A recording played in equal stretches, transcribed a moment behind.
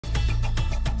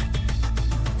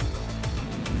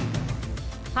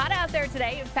Hot out there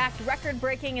today. In fact,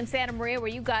 record-breaking in Santa Maria, where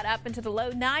you got up into the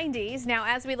low 90s. Now,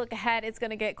 as we look ahead, it's going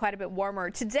to get quite a bit warmer.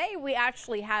 Today, we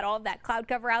actually had all of that cloud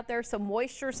cover out there, some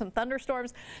moisture, some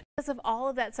thunderstorms, because of all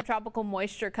of that subtropical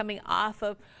moisture coming off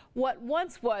of what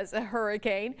once was a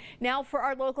hurricane. Now, for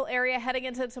our local area, heading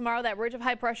into tomorrow, that ridge of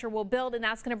high pressure will build, and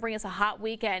that's going to bring us a hot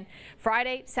weekend.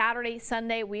 Friday, Saturday,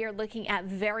 Sunday, we are looking at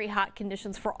very hot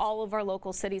conditions for all of our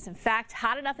local cities. In fact,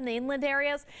 hot enough in the inland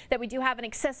areas that we do have an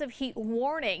excessive heat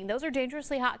warning. Those are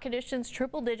dangerously hot conditions,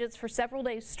 triple digits for several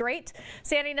days straight.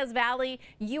 Santa Ynez Valley,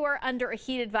 you are under a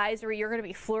heat advisory. You're going to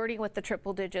be flirting with the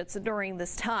triple digits during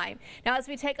this time. Now, as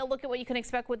we take a look at what you can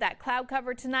expect with that cloud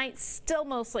cover tonight, still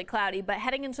mostly cloudy, but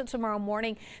heading into tomorrow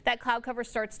morning, that cloud cover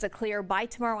starts to clear. By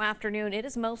tomorrow afternoon, it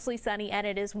is mostly sunny and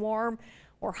it is warm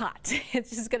or hot. It's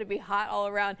just going to be hot all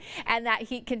around, and that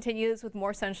heat continues with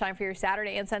more sunshine for your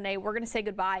Saturday and Sunday. We're going to say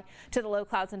goodbye to the low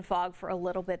clouds and fog for a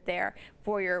little bit there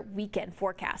for your weekend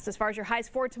forecast. As far as your highs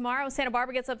for tomorrow, Santa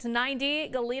Barbara gets up to 90,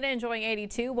 Goleta enjoying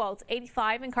 82, while it's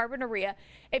 85 in Carpinteria.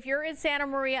 If you're in Santa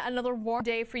Maria, another warm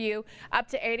day for you, up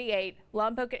to 88,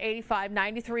 Lompoc at 85,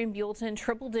 93 in Buellton,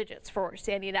 triple digits for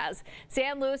Santa Ynez.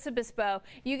 San Luis Obispo,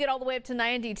 you get all the way up to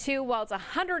 92, while it's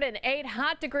 108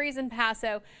 hot degrees in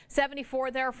Paso,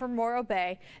 74 there for Morro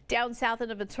Bay. Down south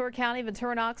into Ventura County,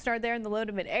 Ventura and Oxnard there in the low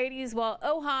to mid 80s, while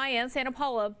Ojai and Santa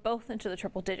Paula both into the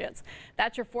triple digits.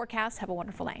 That's your forecast. Have a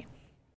wonderful day.